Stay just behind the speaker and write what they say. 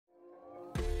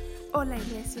Hola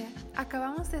Iglesia,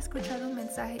 acabamos de escuchar un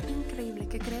mensaje increíble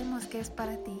que creemos que es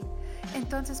para ti.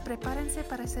 Entonces prepárense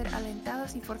para ser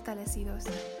alentados y fortalecidos.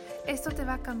 Esto te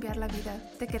va a cambiar la vida,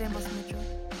 te queremos mucho.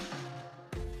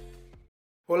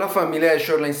 Hola familia de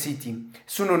Shoreline City,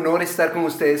 es un honor estar con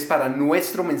ustedes para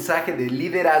nuestro mensaje de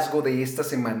liderazgo de esta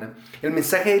semana. El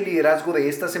mensaje de liderazgo de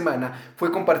esta semana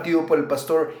fue compartido por el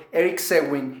pastor Eric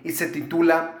Sewin y se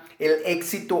titula El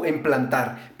éxito en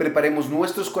plantar. Preparemos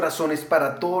nuestros corazones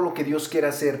para todo lo que Dios quiere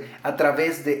hacer a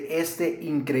través de este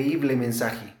increíble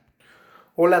mensaje.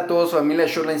 Hola a todos, familia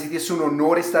de Shoreline City, es un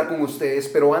honor estar con ustedes,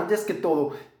 pero antes que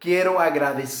todo, quiero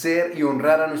agradecer y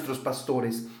honrar a nuestros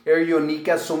pastores. Eric y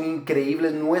Onika son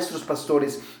increíbles nuestros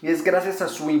pastores y es gracias a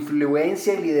su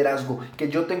influencia y liderazgo que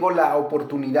yo tengo la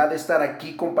oportunidad de estar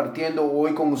aquí compartiendo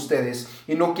hoy con ustedes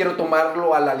y no quiero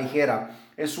tomarlo a la ligera.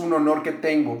 Es un honor que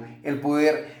tengo el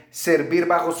poder servir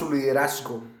bajo su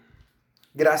liderazgo.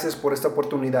 Gracias por esta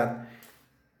oportunidad.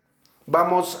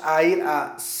 Vamos a ir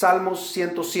a Salmos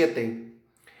 107.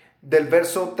 Del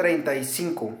verso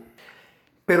 35.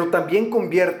 Pero también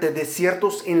convierte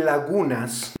desiertos en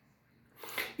lagunas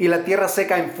y la tierra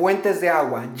seca en fuentes de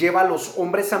agua. Lleva a los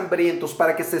hombres hambrientos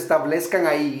para que se establezcan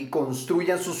ahí y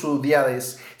construyan sus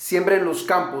ciudades. Siembren los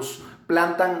campos,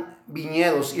 plantan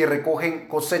viñedos y recogen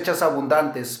cosechas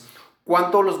abundantes.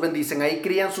 Cuánto los bendicen. Ahí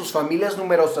crían sus familias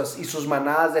numerosas y sus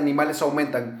manadas de animales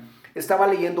aumentan. Estaba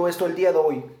leyendo esto el día de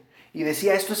hoy y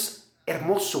decía, esto es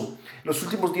hermoso. Los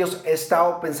últimos días he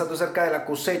estado pensando acerca de la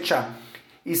cosecha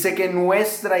y sé que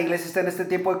nuestra iglesia está en este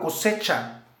tiempo de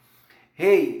cosecha.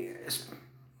 Que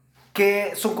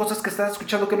son cosas que están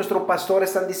escuchando que nuestros pastores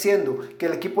están diciendo, que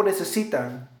el equipo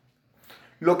necesita.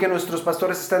 Lo que nuestros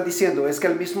pastores están diciendo es que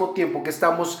al mismo tiempo que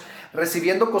estamos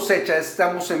recibiendo cosecha,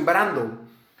 estamos sembrando.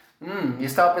 Y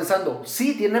estaba pensando,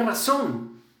 sí, tiene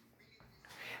razón.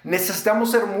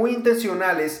 Necesitamos ser muy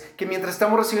intencionales que mientras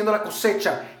estamos recibiendo la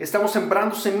cosecha, estamos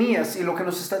sembrando semillas y lo que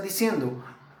nos está diciendo.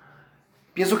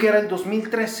 Pienso que era en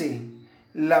 2013,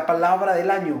 la palabra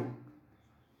del año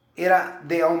era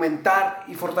de aumentar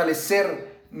y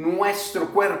fortalecer nuestro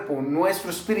cuerpo,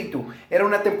 nuestro espíritu. Era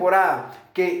una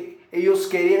temporada que ellos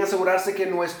querían asegurarse que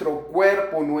nuestro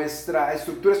cuerpo, nuestra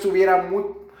estructura estuviera muy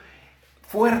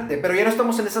fuerte, pero ya no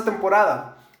estamos en esa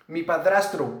temporada. Mi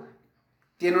padrastro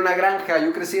tiene una granja,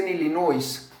 yo crecí en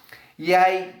Illinois y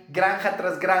hay granja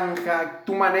tras granja,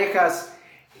 tú manejas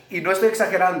y no estoy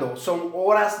exagerando, son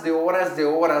horas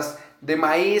de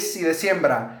maíz y de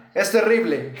siembra, es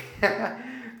terrible.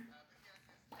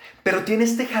 Pero tiene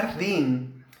este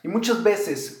jardín y muchas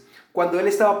veces cuando él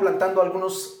estaba plantando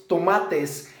algunos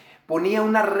tomates, ponía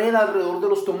una red alrededor de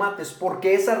los tomates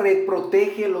porque esa red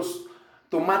protege los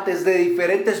tomates de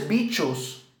diferentes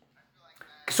bichos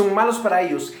que son malos para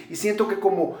ellos. Y siento que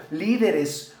como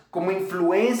líderes, como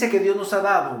influencia que Dios nos ha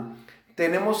dado,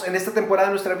 tenemos en esta temporada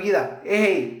de nuestra vida,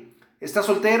 hey, ¿estás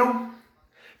soltero?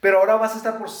 Pero ahora vas a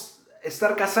estar por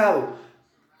estar casado.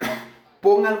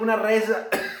 Pon alguna red,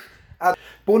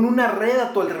 pon una red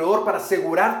a tu alrededor para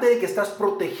asegurarte de que estás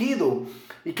protegido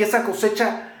y que esa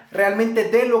cosecha realmente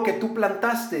dé lo que tú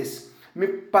plantaste. Mi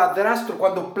padrastro,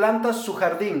 cuando planta su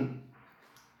jardín,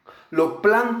 lo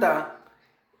planta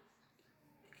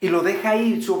y lo deja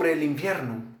ahí sobre el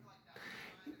invierno.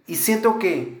 Y siento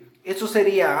que eso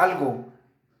sería algo,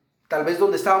 tal vez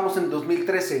donde estábamos en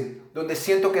 2013, donde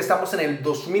siento que estamos en el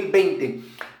 2020.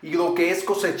 Y lo que es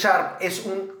cosechar es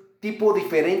un tipo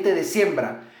diferente de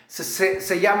siembra.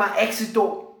 Se llama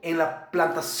éxito en la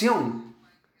plantación.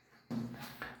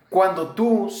 Cuando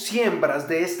tú siembras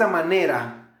de esta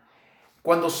manera,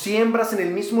 cuando siembras en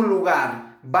el mismo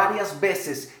lugar varias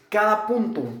veces, cada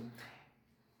punto,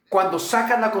 cuando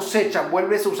sacas la cosecha,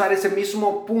 vuelves a usar ese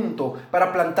mismo punto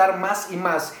para plantar más y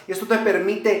más. Y esto te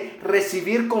permite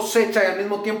recibir cosecha y al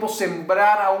mismo tiempo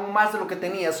sembrar aún más de lo que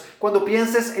tenías. Cuando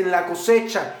pienses en la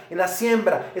cosecha, en la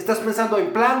siembra, estás pensando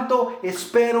en planto,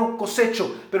 espero,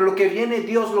 cosecho. Pero lo que viene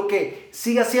Dios, lo que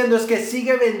sigue haciendo es que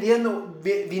sigue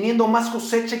viniendo más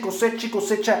cosecha y cosecha y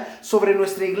cosecha sobre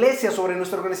nuestra iglesia, sobre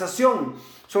nuestra organización,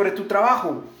 sobre tu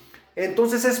trabajo.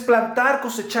 Entonces es plantar,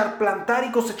 cosechar, plantar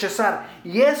y cosechar.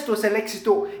 Y esto es el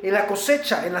éxito en la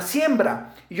cosecha, en la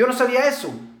siembra. Y yo no sabía eso.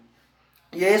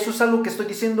 Y eso es algo que estoy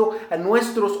diciendo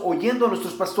oyendo a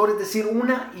nuestros pastores decir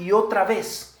una y otra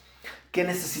vez. Que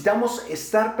necesitamos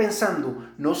estar pensando,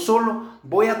 no solo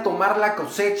voy a tomar la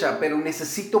cosecha, pero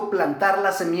necesito plantar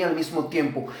la semilla al mismo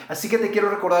tiempo. Así que te quiero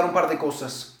recordar un par de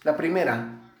cosas. La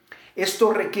primera,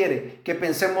 esto requiere que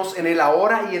pensemos en el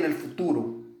ahora y en el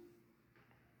futuro.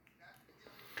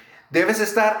 Debes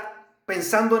estar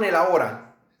pensando en el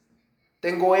ahora.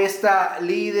 Tengo esta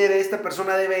líder, esta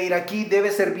persona debe ir aquí,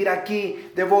 debe servir aquí,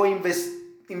 debo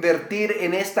invertir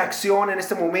en esta acción, en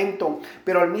este momento,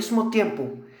 pero al mismo tiempo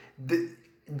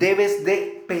debes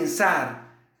de pensar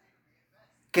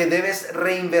que debes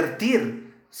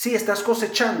reinvertir. Sí, estás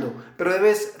cosechando, pero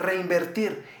debes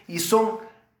reinvertir. Y son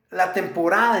la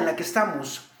temporada en la que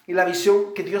estamos y la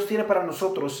visión que Dios tiene para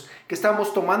nosotros, que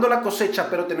estamos tomando la cosecha,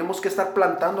 pero tenemos que estar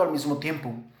plantando al mismo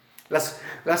tiempo.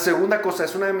 La segunda cosa,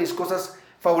 es una de mis cosas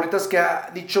favoritas que ha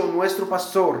dicho nuestro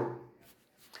pastor,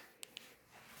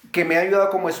 que me ha ayudado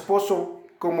como esposo,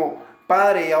 como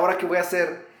padre, y ahora que voy a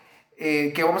hacer,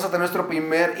 que vamos a tener nuestro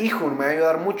primer hijo, me va a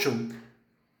ayudar mucho.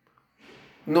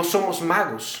 No somos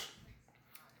magos.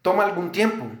 Toma algún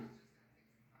tiempo.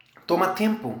 Toma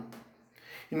tiempo.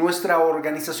 Y nuestra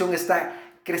organización está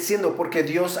creciendo porque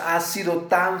Dios ha sido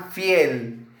tan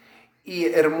fiel y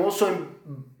hermoso en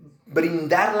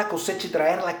brindar la cosecha y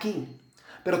traerla aquí.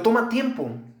 Pero toma tiempo.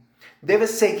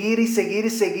 Debes seguir y seguir y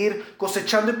seguir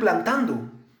cosechando y plantando.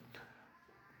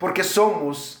 Porque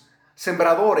somos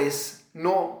sembradores,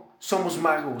 no somos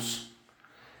magos.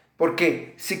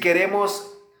 Porque si queremos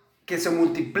que se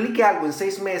multiplique algo en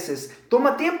 6 meses,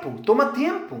 toma tiempo.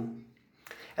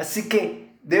 Así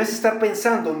que debes estar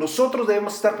pensando, nosotros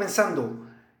debemos estar pensando,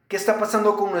 ¿qué está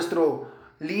pasando con nuestro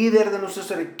líder de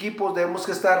nuestros equipos? Debemos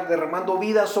que estar derramando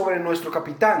vida sobre nuestro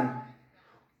capitán.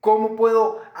 ¿Cómo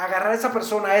puedo agarrar a esa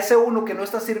persona, a ese uno que no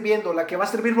está sirviendo, la que va a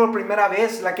servir por primera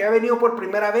vez, la que ha venido por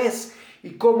primera vez?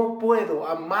 ¿Y cómo puedo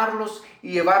amarlos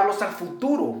y llevarlos al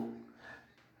futuro?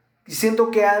 Y siento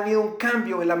que ha habido un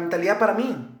cambio en la mentalidad para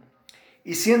mí.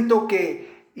 Y siento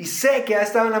que, y sé que ha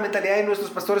estado en la mentalidad de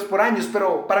nuestros pastores por años,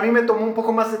 pero para mí me tomó un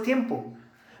poco más de tiempo.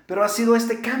 Pero ha sido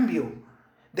este cambio,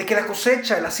 de que la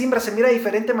cosecha, la siembra se mira de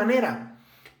diferente manera.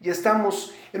 Y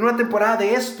estamos en una temporada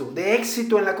de esto, de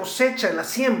éxito en la cosecha, en la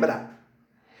siembra,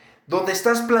 donde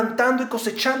estás plantando y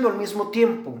cosechando al mismo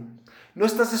tiempo. No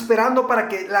estás esperando para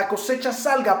que la cosecha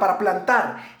salga para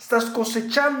plantar. Estás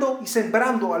cosechando y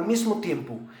sembrando al mismo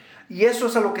tiempo. Y eso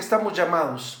es a lo que estamos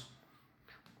llamados.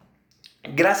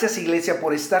 Gracias, iglesia,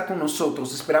 por estar con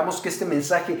nosotros. Esperamos que este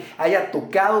mensaje haya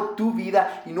tocado tu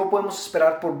vida y no podemos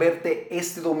esperar por verte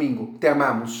este domingo. Te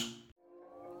amamos.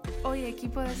 Hoy,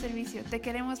 equipo de servicio, te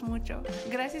queremos mucho.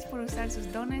 Gracias por usar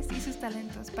sus dones y sus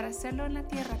talentos para hacerlo en la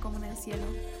tierra como en el cielo.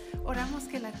 Oramos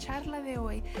que la charla de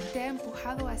hoy te ha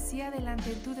empujado hacia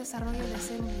adelante en tu desarrollo de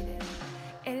ser un líder.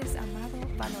 Eres amado,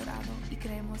 valorado y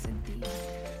creemos en ti.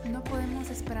 No podemos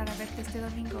esperar a verte este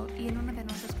domingo y en uno de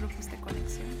nuestros grupos de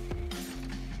conexión.